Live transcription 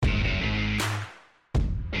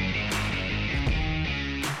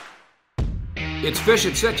It's Fish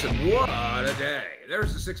at 6, and what a day.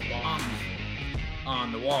 There's the 6 bombs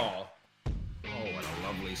on the wall. Oh, what a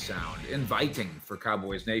lovely sound. Inviting for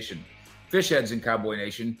Cowboys Nation. Fish heads in Cowboy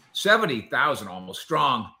Nation, 70,000 almost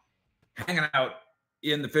strong, hanging out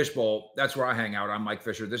in the fishbowl. That's where I hang out. I'm Mike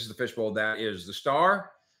Fisher. This is the fishbowl. That is the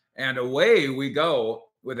Star. And away we go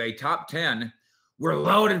with a top 10. We're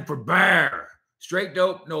loaded for bear. Straight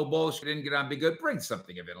dope, no bullshit, didn't get on, be good. Bring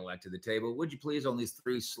something of intellect to the table. Would you please? Only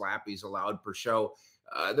 3 slappies allowed per show.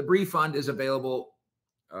 The Bree Fund is available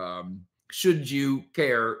should you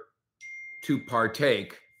care to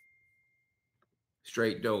partake.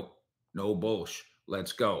 Straight dope, no bullshit.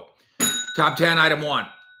 Let's go. Top 10, item 1.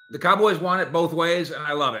 The Cowboys want it both ways, and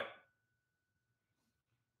I love it.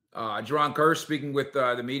 Jayron Kearse, speaking with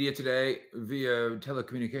the media today via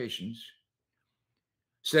telecommunications,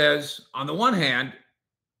 says, on the one hand,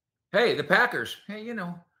 hey, the Packers, hey, you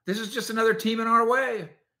know, this is just another team in our way.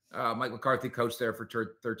 Mike McCarthy coached there for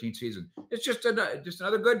 13th season. It's just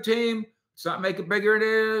another good team. Let's not make it bigger than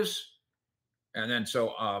it is. And then so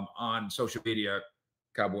on social media,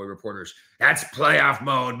 Cowboy reporters, that's playoff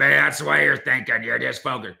mode, man. That's the way you're thinking. You're just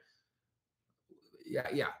focused.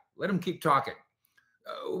 Yeah. Let him keep talking.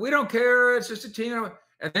 We don't care. It's just a team.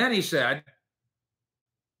 And then he said,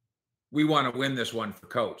 we want to win this one for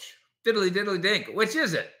coach. Diddly dink. Which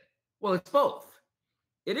is it? Well, it's both.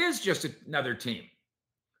 It is just another team.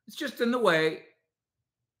 It's just in the way.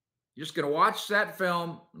 You're just going to watch that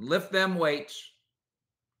film, lift them weights.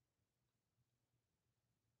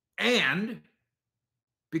 And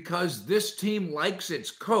because this team likes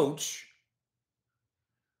its coach,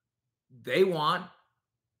 they want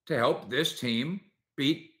to help this team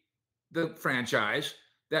beat the franchise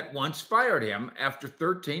that once fired him after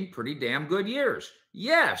 13 pretty damn good years.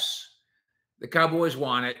 Yes, the Cowboys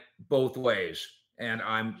want it both ways, and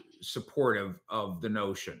I'm supportive of the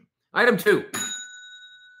notion. Item 2,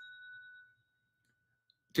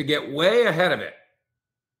 to get way ahead of it,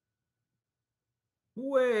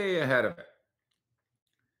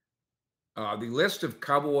 the list of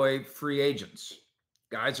Cowboy free agents,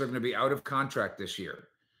 guys are going to be out of contract this year.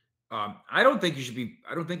 I don't think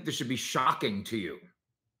this should be shocking to you.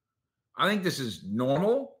 I think this is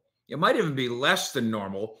normal. It might even be less than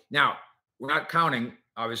normal. Now, we're not counting,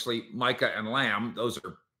 obviously, Micah and Lamb. Those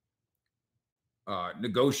are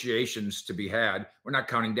negotiations to be had. We're not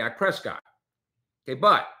counting Dak Prescott. Okay,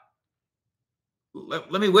 but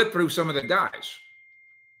let me whip through some of the guys.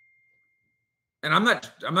 And I'm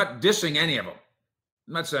not dissing any of them.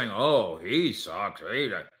 I'm not saying, oh, he sucks.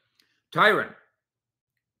 Tyron,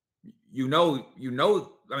 you know,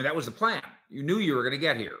 I mean, that was the plan. You knew you were going to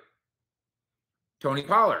get here. Tony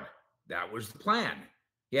Pollard, that was the plan.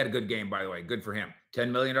 He had a good game, by the way. Good for him.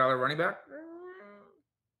 $10 million running back.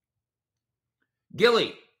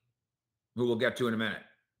 Gilly, who we'll get to in a minute.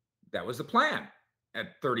 That was the plan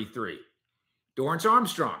at 33. Dorrance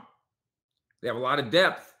Armstrong. They have a lot of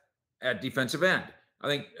depth at defensive end. I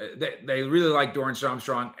think they really like Dorrance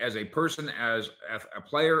Armstrong as a person, as a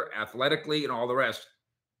player, athletically, and all the rest.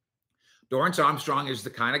 Dorrance Armstrong is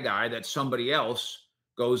the kind of guy that somebody else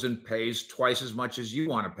goes and pays twice as much as you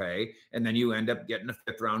want to pay, and then you end up getting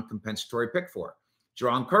a 5th-round compensatory pick for.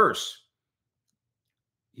 Jayron Kearse,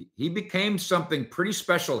 he became something pretty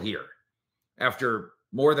special here after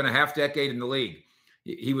more than a half decade in the league.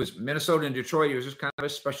 He was Minnesota and Detroit. He was just kind of a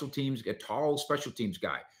tall special teams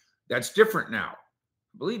guy. That's different now.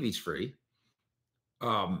 I believe he's free.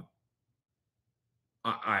 I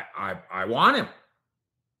want him.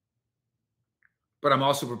 But I'm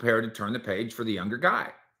also prepared to turn the page for the younger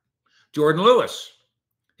guy. Jordan Lewis.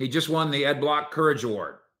 He just won the Ed Block Courage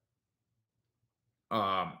Award.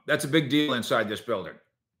 That's a big deal inside this building.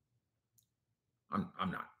 I'm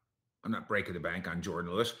not breaking the bank on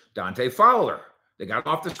Jordan Lewis. Dante Fowler. They got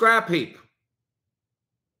him off the scrap heap.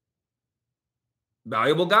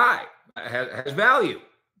 Valuable guy. Has value.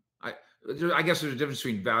 I guess there's a difference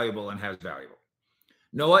between valuable and has value.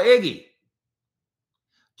 Noah Iggy.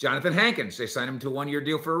 Jonathan Hankins, they signed him to a 1-year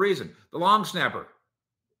deal for a reason. The long snapper,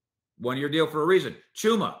 1-year deal for a reason.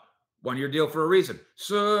 Chuma, 1-year deal for a reason.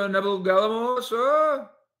 Sir Neville Gallimore, sir.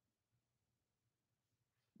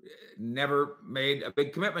 Never made a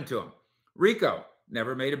big commitment to him. Rico,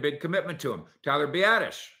 never made a big commitment to him. Tyler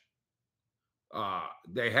Biadasz.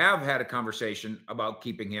 They have had a conversation about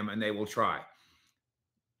keeping him, and they will try.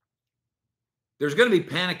 There's going to be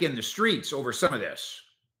panic in the streets over some of this.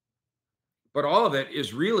 But all of it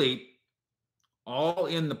is really all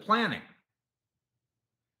in the planning.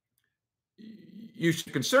 You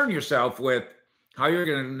should concern yourself with how you're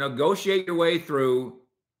going to negotiate your way through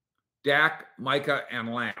Dak, Micah,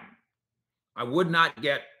 and Lamb. I would not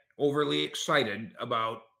get overly excited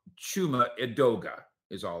about Chuma Edoga,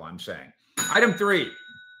 is all I'm saying. Item 3,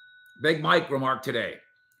 Big Mike remarked today,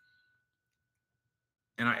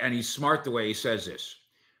 and he's smart the way he says this.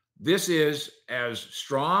 This is as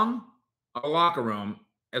strong a locker room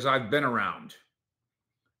as I've been around.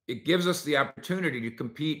 It gives us the opportunity to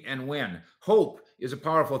compete and win. Hope is a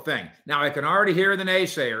powerful thing. Now, I can already hear the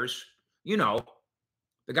naysayers,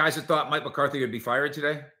 the guys that thought Mike McCarthy would be fired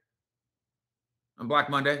today on Black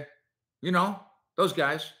Monday. Those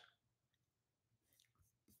guys.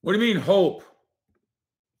 What do you mean, hope?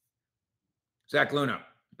 Zach Luna,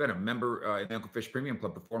 been a member in the Uncle Fish Premium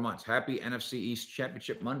Club for 4 months. Happy NFC East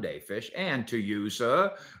Championship Monday, Fish. And to you,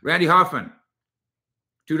 sir, Randy Hoffman,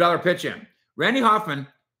 $2 pitch in. Randy Hoffman,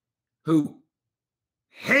 who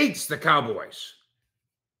hates the Cowboys.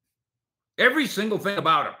 Every single thing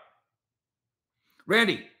about him.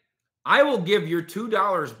 Randy, I will give your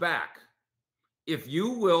 $2 back if you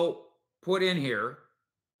will put in here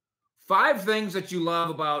 5 things that you love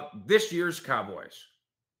about this year's Cowboys.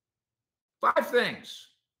 5 things.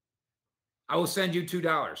 I will send you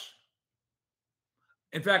 $2.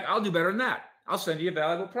 In fact, I'll do better than that. I'll send you a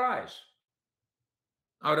valuable prize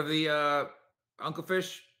out of the Uncle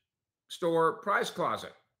Fish store prize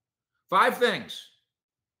closet. 5 things.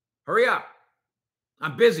 Hurry up.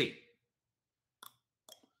 I'm busy.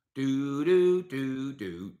 Do.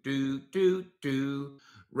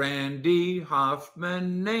 Randy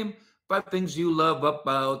Hoffman, name 5 things you love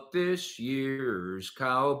about this year's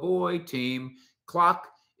Cowboy team. Clock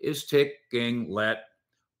is ticking. Let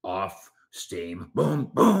off steam.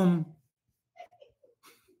 Boom, boom.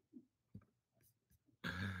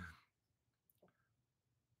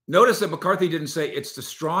 Notice that McCarthy didn't say it's the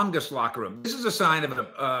strongest locker room. This is a sign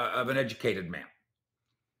of an educated man.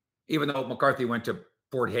 Even though McCarthy went to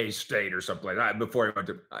Fort Hays State or someplace before he went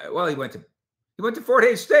to, he went to Fort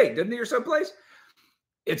Hays State, didn't he, or someplace?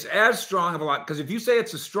 It's as strong of a lot, because if you say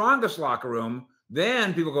it's the strongest locker room,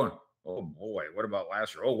 then people going, oh boy, what about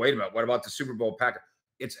last year? Oh, wait a minute, what about the Super Bowl Packer?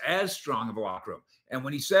 It's as strong of a locker room. And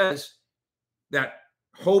when he says that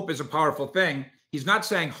hope is a powerful thing, he's not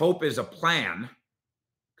saying hope is a plan,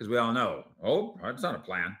 because we all know, oh, it's not a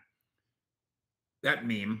plan. That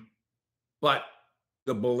meme. But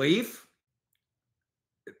the belief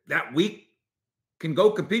that we can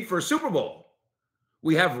go compete for a Super Bowl.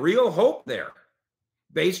 We have real hope there,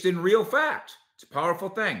 based in real fact. It's a powerful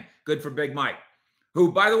thing. Good for Big Mike,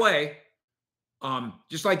 who, by the way,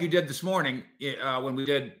 just like you did this morning when we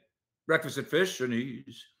did Breakfast at Fish and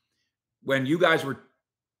Ease, when you guys were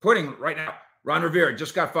putting right now, Ron Rivera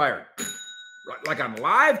just got fired, like on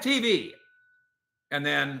live TV. And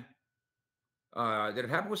then, did it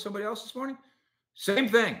happen with somebody else this morning? Same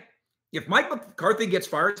thing. If Mike McCarthy gets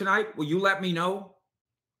fired tonight, will you let me know?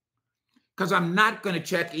 Because I'm not going to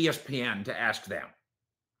check ESPN to ask them.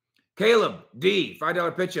 Caleb D,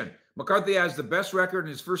 $5 pitch in. McCarthy has the best record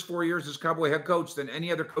in his first 4 years as Cowboy head coach than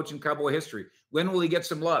any other coach in Cowboy history. When will he get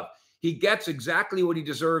some love? He gets exactly what he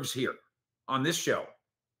deserves here on this show.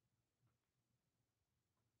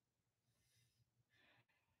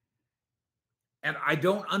 And I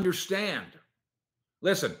don't understand.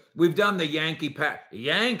 Listen, we've done the Yankee Packer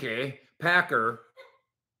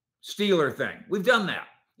Steeler thing. We've done that.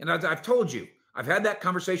 And I've told you, I've had that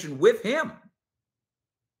conversation with him.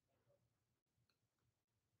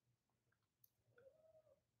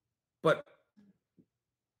 But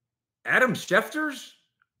Adam Schefter's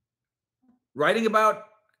writing about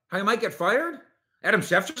how he might get fired? Adam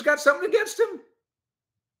Schefter's got something against him?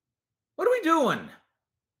 What are we doing?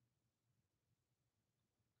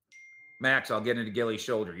 Max, I'll get into Gilly's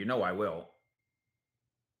shoulder. You know I will.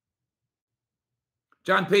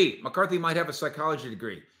 John P. McCarthy might have a psychology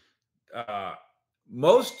degree.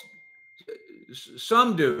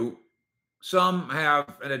 Some do. Some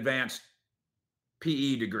have an advanced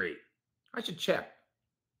PE degree. I should check.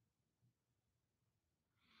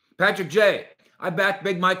 Patrick J. I back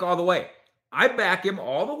Big Mike all the way. I back him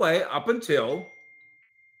all the way up until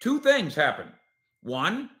 2 things happen.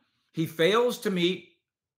 1, he fails to meet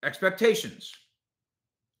expectations.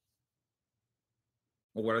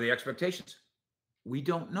 Well, what are the expectations? We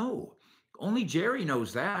don't know. Only Jerry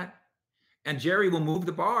knows that. And Jerry will move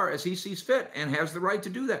the bar as he sees fit and has the right to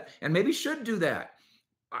do that. And maybe should do that.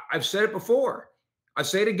 I've said it before. I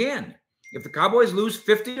say it again. If the Cowboys lose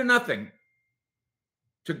 50-0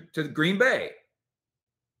 to Green Bay,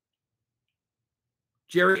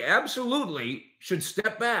 Jerry absolutely should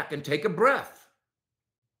step back and take a breath.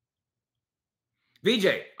 VJ,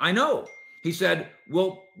 I know. He said,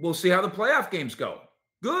 we'll see how the playoff games go.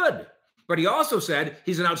 Good. But he also said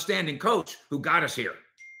he's an outstanding coach who got us here.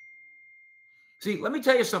 See, let me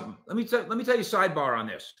tell you something. Let me tell you sidebar on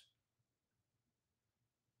this.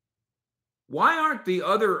 Why aren't the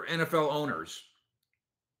other NFL owners,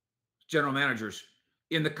 general managers,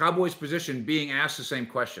 in the Cowboys position being asked the same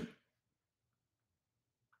question?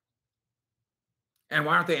 And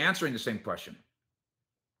why aren't they answering the same question?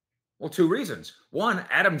 Well, two reasons. One,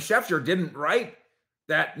 Adam Schefter didn't write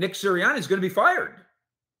that Nick Sirianni is going to be fired.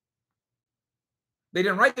 They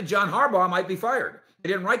didn't write that John Harbaugh might be fired. They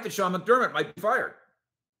didn't write that Sean McDermott might be fired.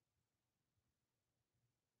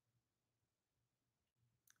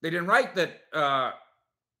 They didn't write that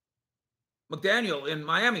McDaniel in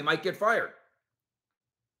Miami might get fired.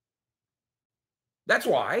 That's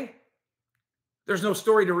why there's no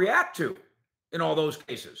story to react to in all those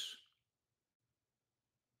cases.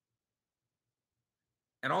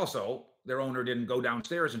 And also, their owner didn't go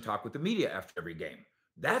downstairs and talk with the media after every game.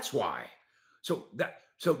 That's why. So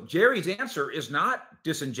Jerry's answer is not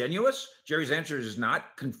disingenuous. Jerry's answer is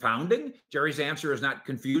not confounding. Jerry's answer is not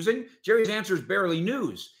confusing. Jerry's answer is barely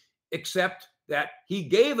news, except that he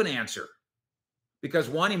gave an answer. Because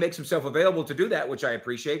one, he makes himself available to do that, which I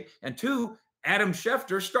appreciate. And two, Adam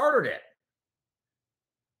Schefter started it.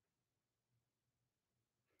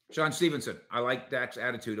 Sean Stevenson, I like Dak's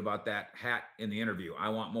attitude about that hat in the interview. I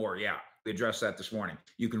want more. Yeah, we addressed that this morning.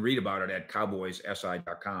 You can read about it at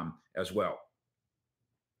cowboyssi.com as well.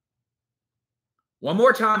 One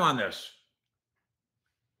more time on this.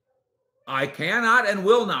 I cannot and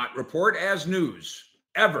will not report as news,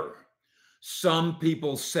 ever. Some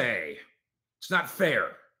people say it's not fair.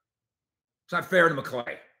 It's not fair to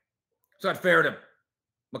McClay. It's not fair to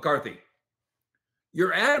McCarthy.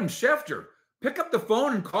 You're Adam Schefter. Pick up the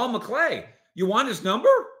phone and call McClay. You want his number?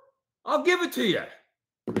 I'll give it to you.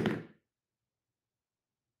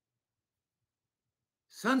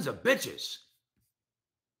 Sons of bitches.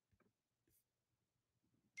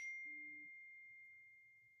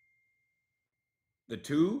 The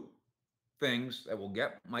two things that will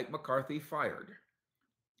get Mike McCarthy fired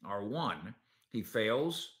are, one, he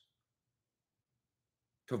fails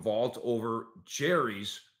to vault over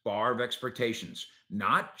Jerry's bar of expectations,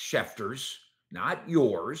 not Schefter's, not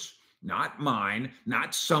yours, not mine,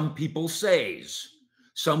 not some people says.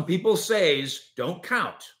 Some people says don't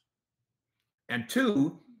count. And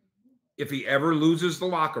two, if he ever loses the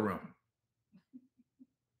locker room,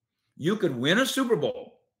 you could win a Super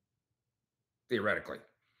Bowl, theoretically,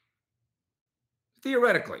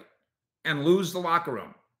 and lose the locker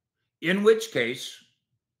room, in which case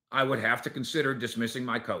I would have to consider dismissing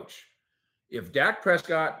my coach. If Dak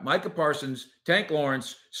Prescott, Micah Parsons, Tank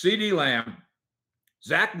Lawrence, CeeDee Lamb,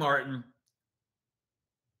 Zach Martin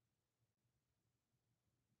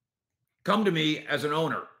come to me as an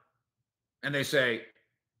owner and they say,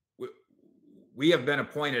 we have been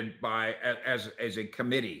appointed by as a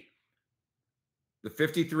committee. The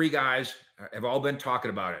 53 guys have all been talking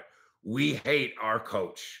about it. We hate our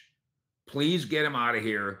coach. Please get him out of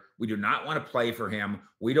here. We do not want to play for him.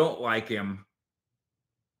 We don't like him.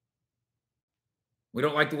 We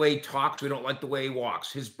don't like the way he talks. We don't like the way he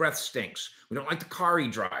walks. His breath stinks. We don't like the car he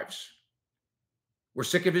drives. We're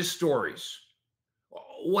sick of his stories.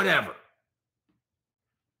 Whatever.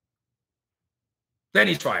 Then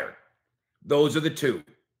he's fired. Those are the two.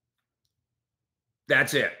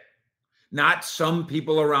 That's it. Not some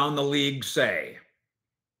people around the league say.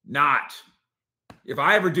 Not. If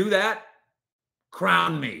I ever do that,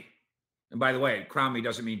 crown me. And by the way, crown me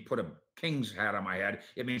doesn't mean put a king's hat on my head.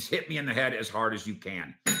 It means hit me in the head as hard as you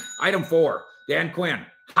can. Item 4, Dan Quinn,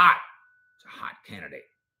 hot. It's a hot candidate.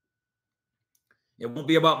 It won't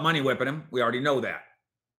be about money whipping him. We already know that.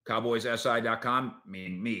 CowboysSI.com,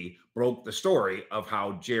 meaning me, broke the story of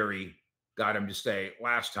how Jerry got him to stay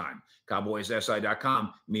last time.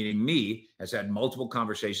 CowboysSI.com, meaning me, has had multiple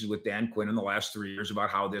conversations with Dan Quinn in the last 3 years about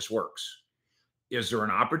how this works. Is there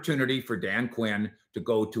an opportunity for Dan Quinn to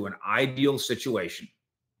go to an ideal situation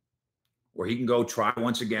where he can go try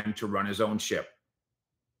once again to run his own ship?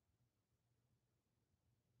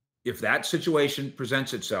 If that situation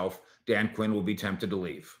presents itself, Dan Quinn will be tempted to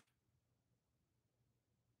leave.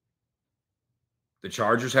 The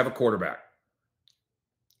Chargers have a quarterback.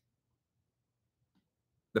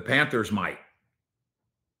 The Panthers might.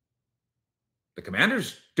 The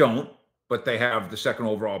Commanders don't, but they have the second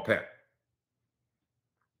overall pick.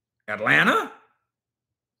 Atlanta?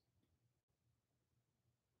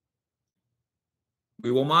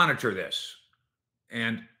 We will monitor this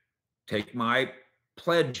and take my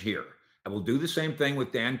pledge here. I will do the same thing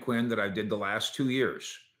with Dan Quinn that I did the last 2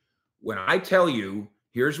 years. When I tell you,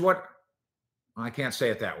 here's what, I can't say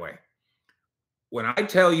it that way. When I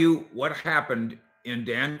tell you what happened in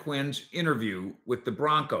Dan Quinn's interview with the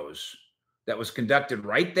Broncos, that was conducted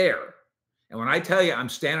right there. And when I tell you I'm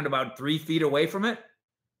standing about 3 feet away from it,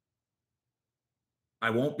 I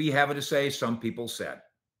won't be having to say some people said.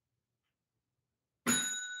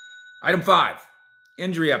 Item 5,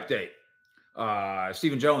 injury update.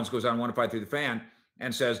 Stephen Jones goes on 105 Through the Fan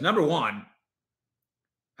and says, number one,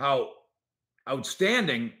 how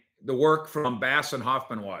outstanding the work from Bass and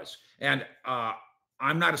Hoffman was. And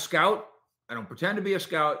I'm not a scout. I don't pretend to be a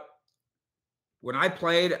scout. When I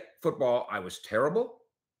played football, I was terrible.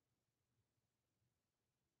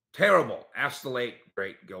 Terrible. Ask the late,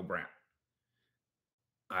 great Gil Brandt.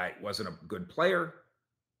 I wasn't a good player.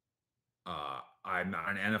 I'm not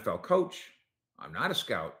an NFL coach. I'm not a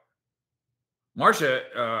scout.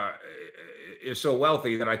 Marcia is so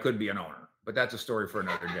wealthy that I could be an owner, but that's a story for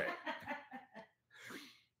another day.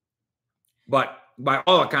 But by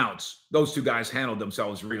all accounts, those two guys handled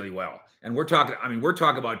themselves really well. And we're talking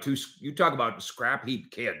about you talk about scrap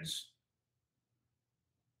heap kids.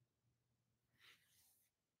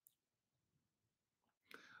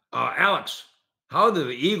 Alex, how do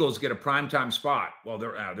the Eagles get a primetime spot? Well,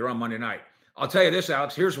 they're on Monday night. I'll tell you this,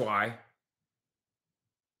 Alex, here's why.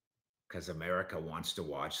 Because America wants to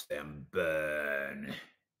watch them burn.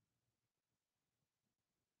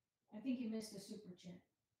 I think you missed a super chat.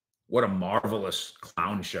 What a marvelous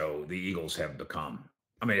clown show the Eagles have become.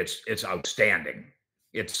 I mean, it's outstanding.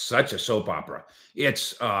 It's such a soap opera.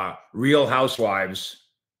 It's Real Housewives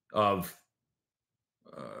of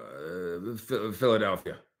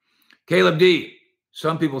Philadelphia. Caleb D,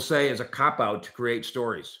 some people say is a cop-out to create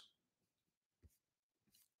stories.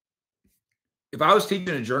 If I was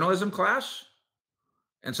teaching a journalism class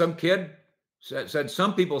and some kid said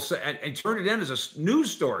some people say, and turned it in as a news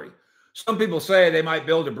story, some people say they might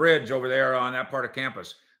build a bridge over there on that part of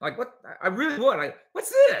campus. Like, what? I really would. What's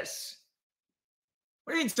this?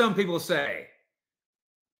 What do you mean some people say?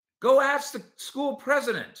 Go ask the school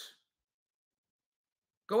president.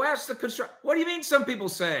 Go ask the construction. What do you mean some people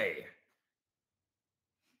say?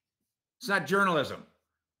 It's not journalism.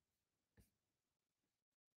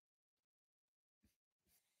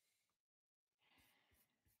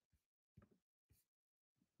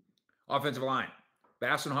 Offensive line.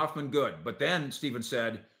 Bass and Hoffman, good. But then Stephen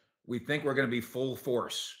said, we think we're going to be full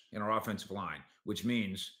force in our offensive line, which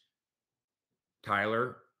means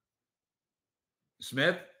Tyler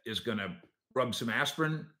Smith is going to rub some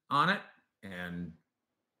aspirin on it and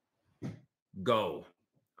go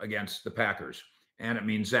against the Packers. And it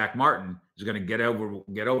means Zach Martin is going to get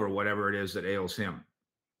over whatever it is that ails him.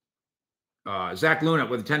 Zach Luna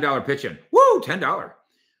with a $10 pitch in. Woo, $10.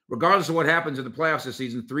 Regardless of what happens in the playoffs this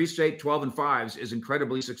season, 3 straight 12-5s is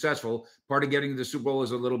incredibly successful. Part of getting to the Super Bowl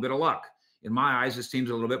is a little bit of luck. In my eyes, this team's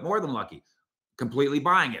a little bit more than lucky. Completely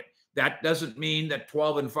buying it. That doesn't mean that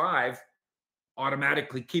 12-5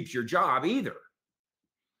 automatically keeps your job either.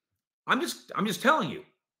 I'm just telling you.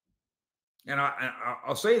 And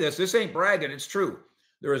I'll say this. This ain't bragging. It's true.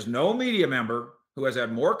 There is no media member who has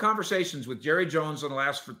had more conversations with Jerry Jones in the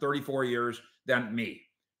last 34 years than me.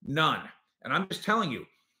 None. And I'm just telling you,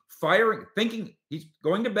 thinking he's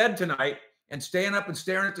going to bed tonight and staying up and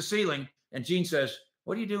staring at the ceiling. And Gene says,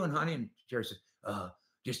 what are you doing, honey? And Jerry says,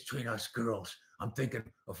 just between us girls, I'm thinking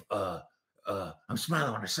of, I'm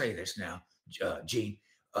smiling when I say this now, Gene.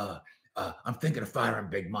 I'm thinking of firing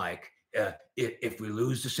Big Mike if we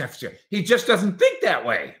lose to San Francisco. He just doesn't think that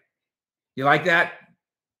way. You like that?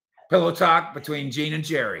 Pillow talk between Gene and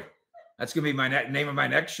Jerry. That's going to be my name of my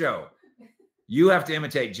next show. You have to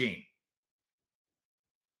imitate Gene.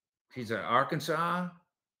 She's an Arkansas,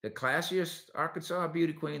 the classiest Arkansas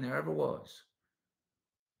beauty queen there ever was.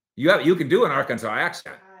 You can do an Arkansas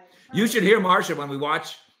accent. You should hear Marcia when we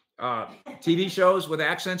watch TV shows with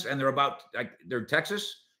accents and they're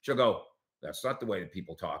Texas. She'll go, that's not the way that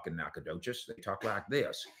people talk in Nacogdoches. They talk like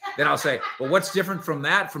this. Then I'll say, well, what's different from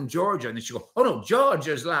that from Georgia? And then she'll go, oh no,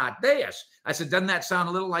 Georgia's like this. I said, doesn't that sound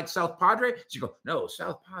a little like South Padre? She'll go, no,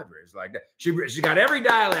 South Padre is like that. She got every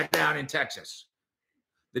dialect down in Texas.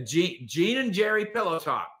 The Gene and Jerry Pillow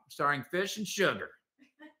Talk, starring Fish and Sugar.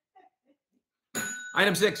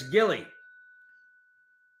 Item 6, Gilly.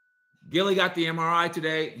 Gilly got the MRI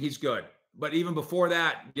today. He's good. But even before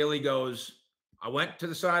that, Gilly goes, I went to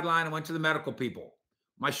the sideline. I went to the medical people.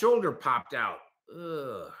 My shoulder popped out.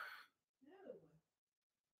 Ugh.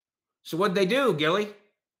 So what'd they do, Gilly?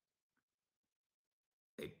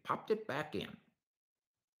 They popped it back in.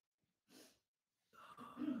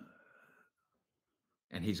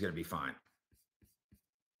 And he's going to be fine.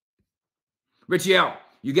 Richie L.,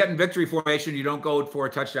 you get in victory formation, you don't go for a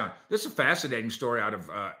touchdown. This is a fascinating story out of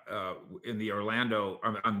in the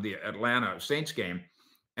Atlanta Saints game.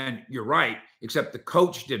 And you're right, except the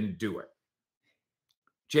coach didn't do it.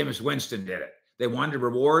 Jameis Winston did it. They wanted to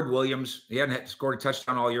reward Williams. He hadn't scored a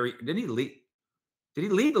touchdown all year. Did he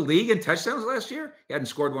lead the league in touchdowns last year? He hadn't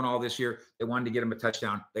scored one all this year. They wanted to get him a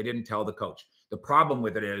touchdown. They didn't tell the coach. The problem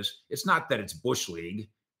with it is, it's not that it's Bush League.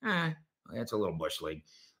 It's a little Bush League.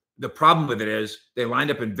 The problem with it is they lined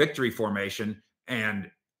up in victory formation, and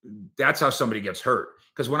that's how somebody gets hurt.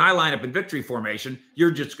 Because when I line up in victory formation,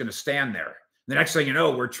 you're just going to stand there. The next thing you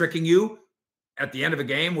know, we're tricking you at the end of a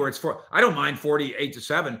game where it's I don't mind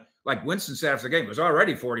 48-7. Like Winston said after the game, it was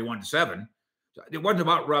already 41-7. It wasn't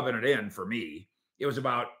about rubbing it in for me. It was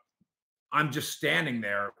about, I'm just standing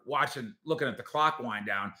there watching, looking at the clock wind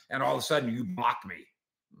down, and all of a sudden you block me.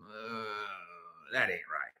 That ain't right.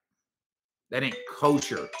 That ain't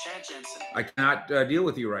kosher. I cannot deal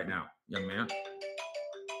with you right now, young man.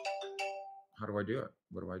 How do I do it?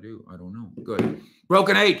 What do I do? I don't know. Good.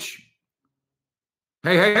 Broken H.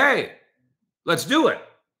 Hey. Let's do it.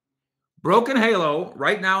 Broken Halo,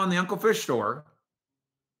 right now in the Uncle Fish store,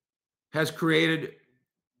 has created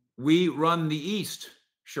We Run the East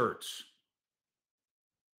shirts.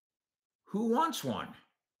 Who wants one?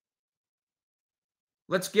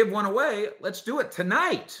 Let's give one away. Let's do it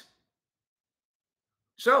tonight.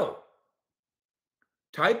 So,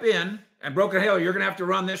 type in, and Broken Halo, you're going to have to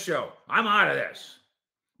run this show. I'm out of this.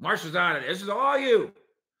 Marsha's out of this. This is all you.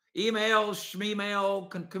 Email, schmemail,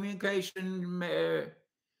 communication.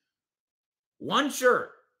 One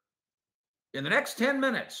shirt. In the next 10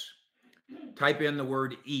 minutes, type in the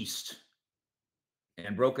word East.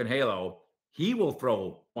 And Broken Halo, he will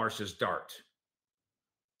throw Marsha's dart.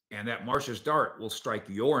 And that Marsha's dart will strike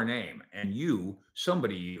your name. And you,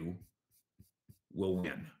 somebody you, will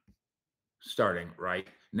win. Starting right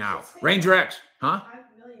now. Ranger X, huh? 5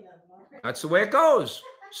 million of them already. That's the way it goes.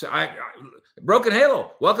 So Broken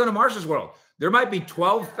Halo, welcome to Marsha's world. There might be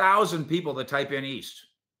 12,000 people that type in East.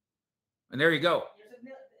 And there you go. There's a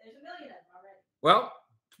million of them already. Well,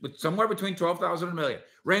 somewhere between 12,000 and a million.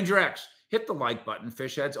 Ranger X, hit the like button,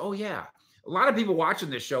 fish heads. Oh, yeah. A lot of people watching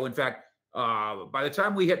this show. In fact, by the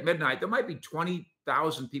time we hit midnight, there might be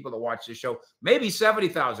 20,000 people that watch this show, maybe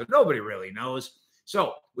 70,000. Nobody really knows.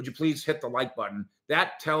 So would you please hit the like button?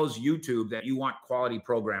 That tells YouTube that you want quality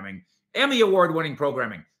programming, Emmy award-winning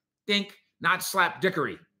programming. Think, not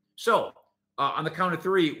slapdickery. So on the count of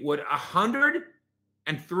three, would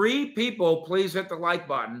 103 people please hit the like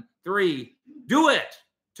button? 3, do it.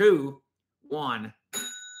 2, 1.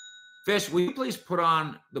 Fish, will you please put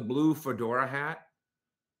on the blue fedora hat?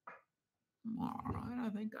 All right, I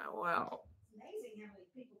think I will. It's amazing how many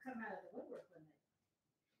people come out of the woodwork when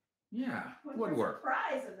Yeah, woodwork.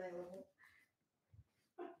 Prize available.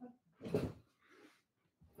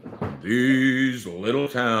 These little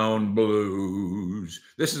town blues.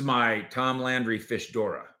 This is my Tom Landry Fish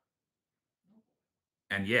Dora.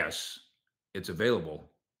 And yes, it's available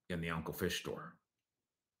in the Uncle Fish store.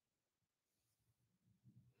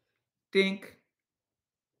 Dink.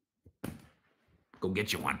 Go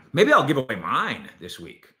get you one. Maybe I'll give away mine this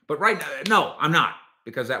week. But right now, no, I'm not,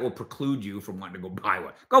 because that will preclude you from wanting to go buy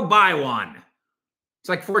one. Go buy one. It's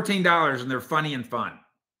like $14 and they're funny and fun.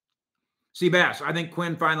 Seabass, I think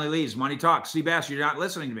Quinn finally leaves. Money talks. Seabass, you're not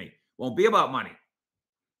listening to me. Won't be about money.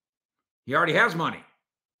 He already has money.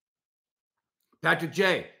 Patrick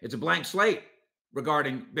J, it's a blank slate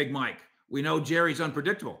regarding Big Mike. We know Jerry's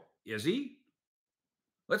unpredictable. Is he?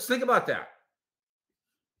 Let's think about that.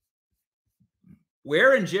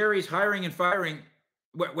 Where in Jerry's hiring and firing,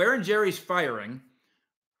 where in Jerry's firing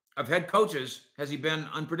of head coaches has he been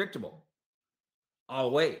unpredictable?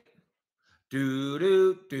 I'll wait.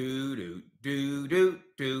 Do.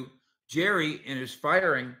 Jerry, in his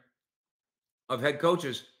firing of head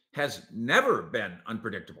coaches, has never been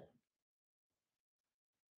unpredictable.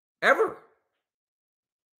 Ever.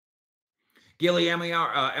 Gilly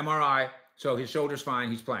MRI, so his shoulder's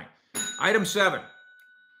fine, he's playing. Item 7.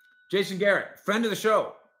 Jason Garrett, friend of the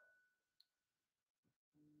show.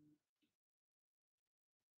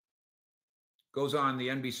 Goes on the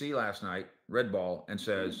NBC last night, Red Ball, and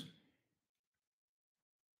says,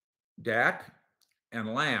 Dak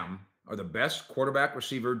and Lamb are the best quarterback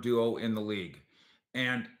receiver duo in the league.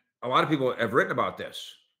 And a lot of people have written about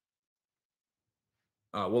this.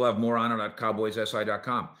 We'll have more on it at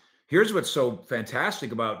cowboyssi.com. Here's what's so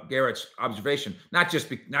fantastic about Garrett's observation. Not just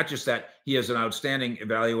that he is an outstanding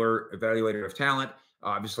evaluator of talent.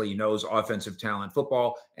 Obviously, he knows offensive talent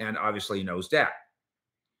football, and obviously he knows Dak.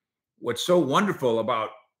 What's so wonderful about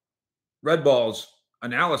Red Ball's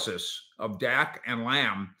analysis of Dak and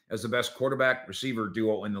Lamb as the best quarterback receiver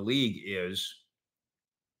duo in the league is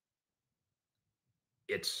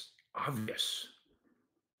it's obvious.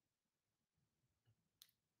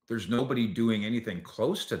 There's nobody doing anything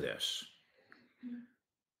close to this.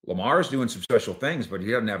 Lamar's doing some special things, but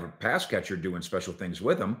he doesn't have a pass catcher doing special things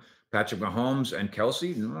with him. Patrick Mahomes and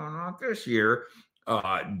Kelsey, no, not this year.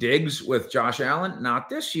 Diggs with Josh Allen, not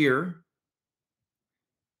this year.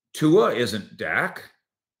 Tua isn't Dak.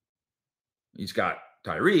 He's got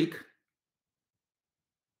Tyreek.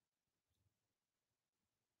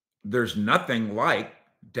 There's nothing like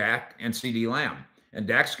Dak and CeeDee Lamb. And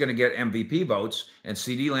Dak's going to get MVP votes, and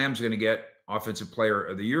CeeDee Lamb's going to get Offensive Player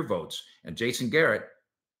of the Year votes. And Jason Garrett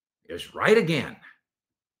is right again.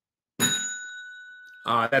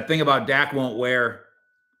 That thing about Dak won't wear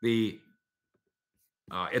the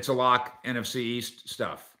it's a lock NFC East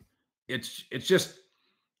stuff. It's just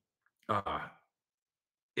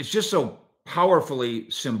so powerfully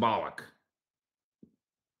symbolic.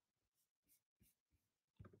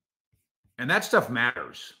 And that stuff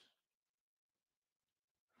matters.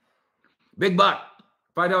 Big Buck,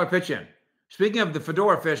 $5 pitch in. Speaking of the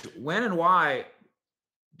fedora fish, when and why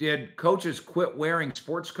did coaches quit wearing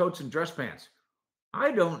sports coats and dress pants?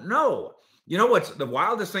 I don't know. You know what's the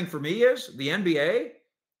wildest thing for me is the NBA.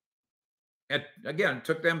 Again,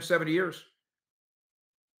 took them 70 years.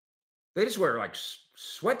 They just wear like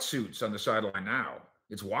sweatsuits on the sideline now.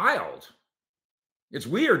 It's wild. It's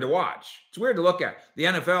weird to watch. It's weird to look at. The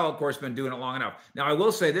NFL, of course, been doing it long enough. Now, I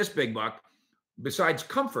will say this, Big Buck, besides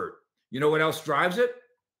comfort, you know what else drives it?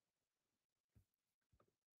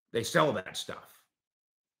 They sell that stuff.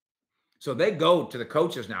 So they go to the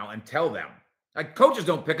coaches now and tell them. Like, coaches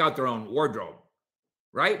don't pick out their own wardrobe,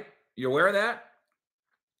 right? You aware of that?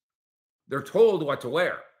 They're told what to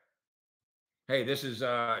wear. Hey, this is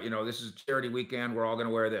this is charity weekend. We're all going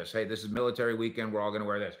to wear this. Hey, this is military weekend. We're all going to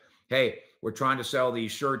wear this. Hey, we're trying to sell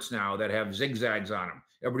these shirts now that have zigzags on them.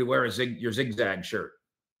 Everybody wear your zigzag shirt.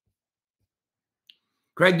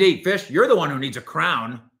 Craig D. Fish, you're the one who needs a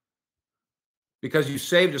crown because you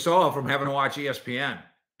saved us all from having to watch ESPN.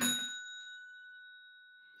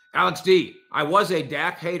 Alex D. I was a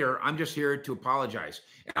Dak hater. I'm just here to apologize.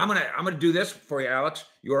 And I'm gonna do this for you, Alex.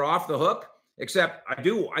 You are off the hook. Except I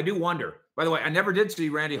do wonder. By the way, I never did see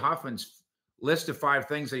Randy Hoffman's list of 5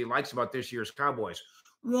 things that he likes about this year's Cowboys.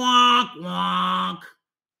 Wonk wonk.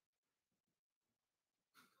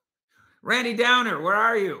 Randy Downer, where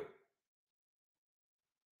are you?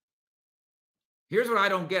 Here's what I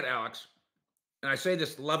don't get, Alex. And I say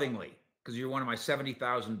this lovingly because you're one of my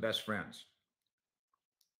 70,000 best friends.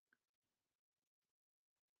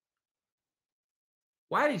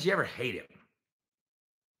 Why did you ever hate him?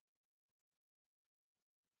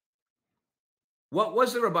 What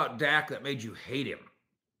was there about Dak that made you hate him?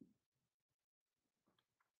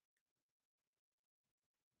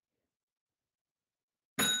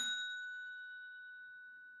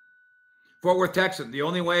 Fort Worth Texan, the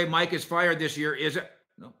only way Mike is fired this year is it?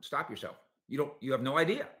 No, stop yourself. You have no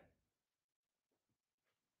idea.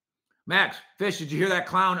 Max, Fish, did you hear that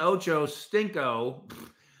clown Ocho Stinko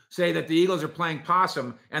say that the Eagles are playing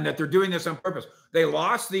possum and that they're doing this on purpose? They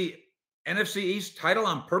lost the NFC East title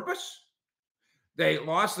on purpose? They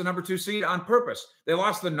lost the number 2 seed on purpose. They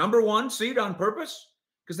lost the number 1 seed on purpose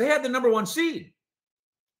because they had the number 1 seed.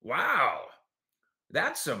 Wow.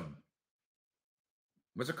 That's some,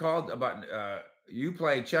 what's it called? About you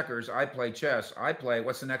play checkers, I play chess. I play,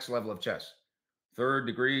 what's the next level of chess? 3rd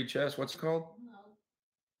degree chess, what's it called? No.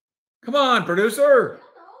 Come on, producer.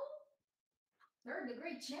 I don't know. 3rd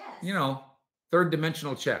degree chess. You know, 3rd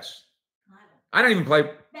dimensional chess. I don't even play,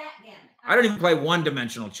 backgammon. I don't even play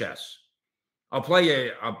 1-dimensional chess. I'll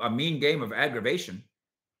play a mean game of aggravation.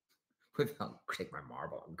 I'll take my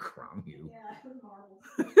marble and crown you. Yeah,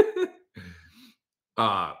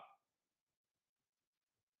 marbles.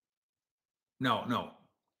 No.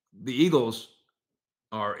 The Eagles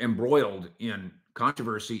are embroiled in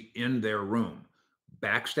controversy in their room.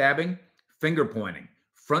 Backstabbing, finger pointing,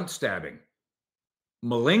 front stabbing,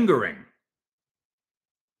 malingering.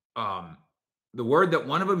 The word that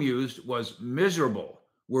one of them used was miserable.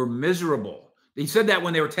 We're miserable. He said that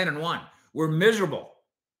when they were 10-1. We're miserable.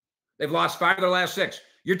 They've lost 5 of their last 6.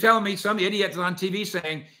 You're telling me some idiot's on TV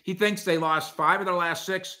saying he thinks they lost 5 of their last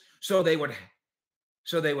 6 so they would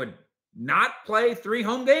not play 3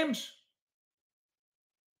 home games?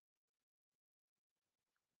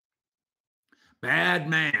 Bad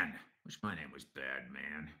Man. Wish my name was Bad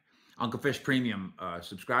Man. Uncle Fish Premium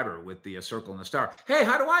subscriber with the circle and the star. Hey,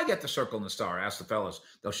 how do I get the circle and the star? Ask the fellas.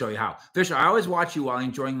 They'll show you how. Fish, I always watch you while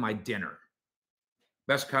enjoying my dinner.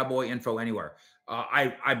 Best cowboy info anywhere.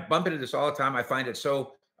 I bump into this all the time. I find it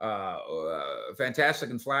so fantastic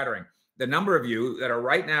and flattering. The number of you that are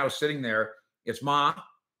right now sitting there, it's Ma,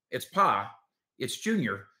 it's Pa, it's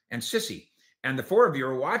Junior, and Sissy. And the four of you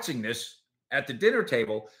are watching this at the dinner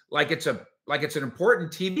table like it's an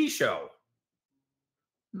important TV show.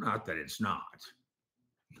 Not that it's not.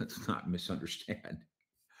 Let's not misunderstand.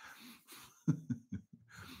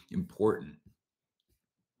 Important.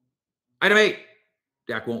 Item 8.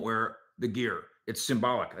 Dak won't wear the gear. It's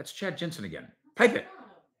symbolic. That's Chad Jensen again. Pipe it.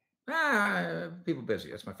 People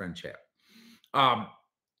busy. That's my friend Chad.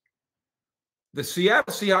 The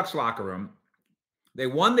Seattle Seahawks locker room, they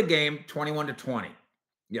won the game 21-20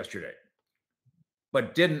 yesterday,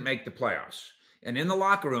 but didn't make the playoffs. And in the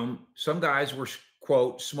locker room, some guys were,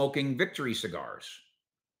 quote, smoking victory cigars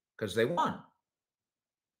because they won.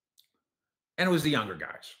 And it was the younger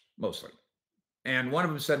guys, mostly. And one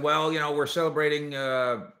of them said, well, we're celebrating,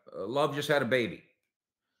 Love just had a baby.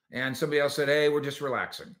 And somebody else said, hey, we're just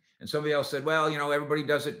relaxing. And somebody else said, well, everybody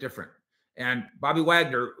does it different. And Bobby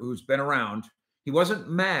Wagner, who's been around, he wasn't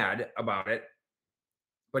mad about it,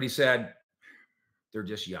 but he said, they're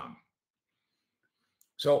just young.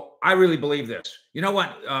 So I really believe this. You know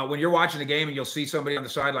what? When you're watching the game and you'll see somebody on the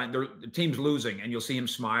sideline, the team's losing, and you'll see him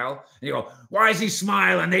smile, and you go, why is he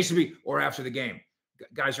smiling? They should be, or after the game,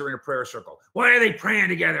 guys are in a prayer circle. Why are they praying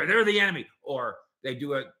together? They're the enemy. Or they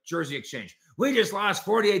do a jersey exchange. We just lost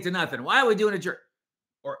 48-0. Why are we doing a jersey?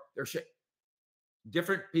 Or they're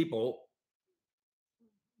different people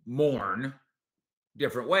mourn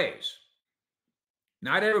different ways.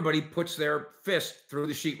 Not everybody puts their fist through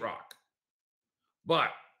the sheetrock. But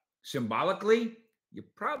symbolically, you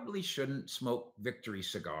probably shouldn't smoke victory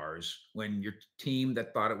cigars when your team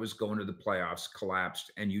that thought it was going to the playoffs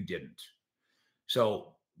collapsed and you didn't.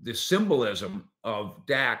 So the symbolism of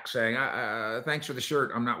Dak saying, thanks for the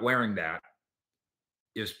shirt, I'm not wearing that,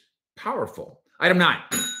 is powerful. Item 9,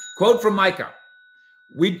 quote from Micah.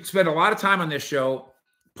 We spent a lot of time on this show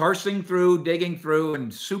parsing through, digging through,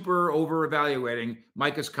 and super over-evaluating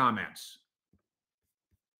Micah's comments.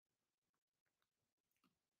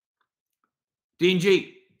 Dean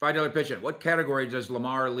G, $5 pitch in. What category does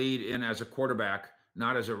Lamar lead in as a quarterback,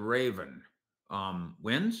 not as a Raven?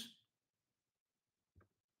 Wins?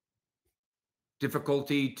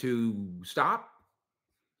 Difficulty to stop?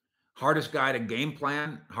 Hardest guy to game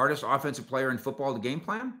plan? Hardest offensive player in football to game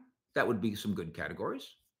plan? That would be some good categories.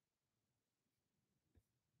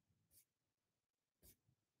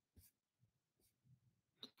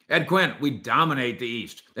 Ed Quinn, we dominate the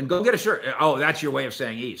East. Then go get a shirt. Oh, that's your way of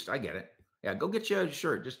saying East. I get it. Yeah, go get you a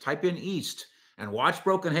shirt. Just type in East and watch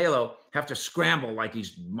Broken Halo have to scramble like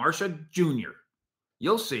he's Marsha Jr.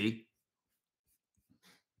 You'll see.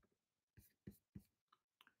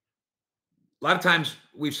 A lot of times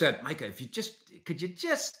we've said, Micah, could you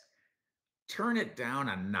just turn it down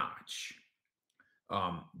a notch?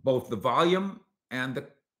 Both the volume and the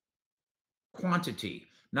quantity,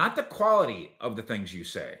 not the quality of the things you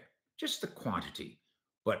say, just the quantity.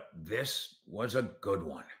 But this was a good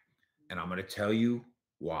one. And I'm going to tell you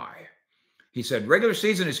why. He said, regular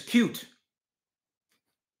season is cute.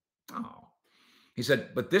 Oh. He said,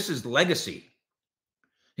 but this is legacy.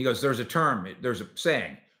 He goes, there's a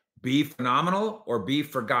saying, be phenomenal or be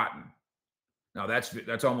forgotten. Now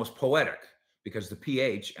that's almost poetic because the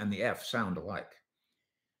PH and the F sound alike.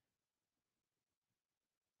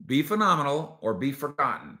 Be phenomenal or be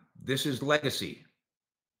forgotten. This is legacy.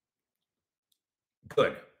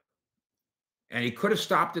 Good. And he could have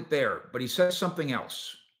stopped it there, but he says something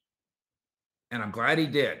else. And I'm glad he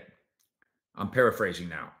did. I'm paraphrasing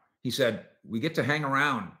now. He said, we get to hang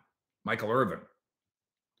around Michael Irvin.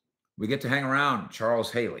 We get to hang around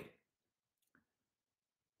Charles Haley.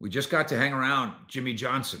 We just got to hang around Jimmy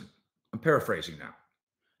Johnson. I'm paraphrasing now.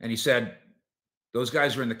 And he said, those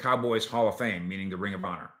guys are in the Cowboys Hall of Fame, meaning the Ring of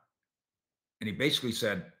Honor. And he basically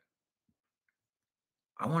said,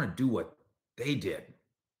 I want to do what they did.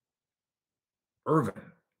 Irvin,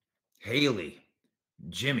 Haley,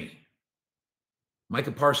 Jimmy,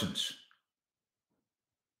 Micah Parsons.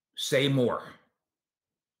 Say more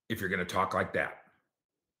if you're going to talk like that.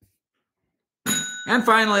 And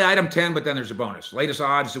finally, item 10, but then there's a bonus. Latest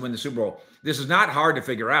odds to win the Super Bowl. This is not hard to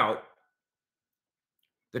figure out.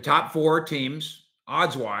 The top 4 teams,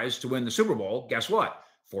 odds-wise, to win the Super Bowl, guess what?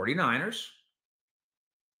 49ers,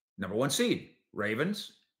 number 1 seed.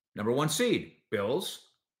 Ravens, number 1 seed. Bills,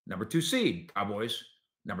 number 2 seed. Cowboys,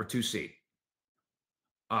 number 2 seed.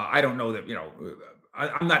 I don't know that,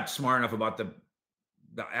 I'm not smart enough about the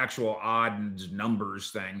actual odds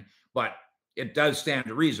numbers thing, but it does stand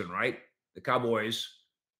to reason, right? The Cowboys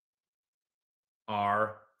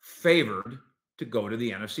are favored to go to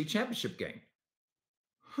the NFC Championship game.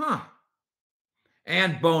 Huh.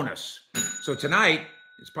 And bonus. So tonight,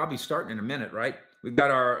 it's probably starting in a minute, right? We've got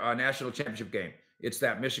our national championship game. It's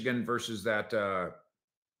that Michigan versus that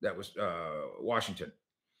was Washington.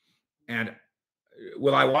 And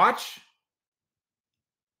will I watch?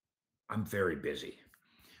 I'm very busy,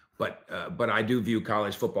 but I do view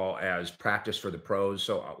college football as practice for the pros,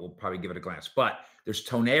 so I will probably give it a glance. But there's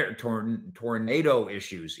tornado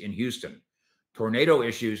issues in Houston. Tornado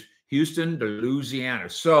issues, Houston to Louisiana.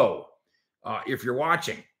 So if you're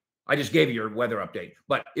watching, I just gave you your weather update.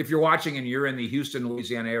 But if you're watching and you're in the Houston,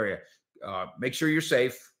 Louisiana area, make sure you're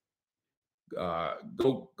safe.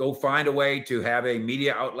 Go find a way to have a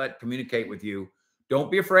media outlet communicate with you.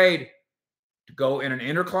 Don't be afraid to go in an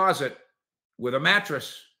inner closet with a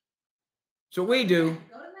mattress. So we do.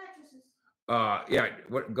 Go to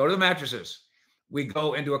mattresses. Go to the mattresses. We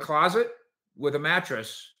go into a closet with a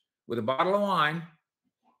mattress, with a bottle of wine,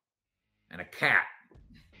 and a cat.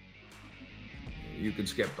 You can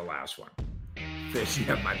skip the last one. Fish, you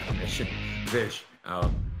have my permission. Fish.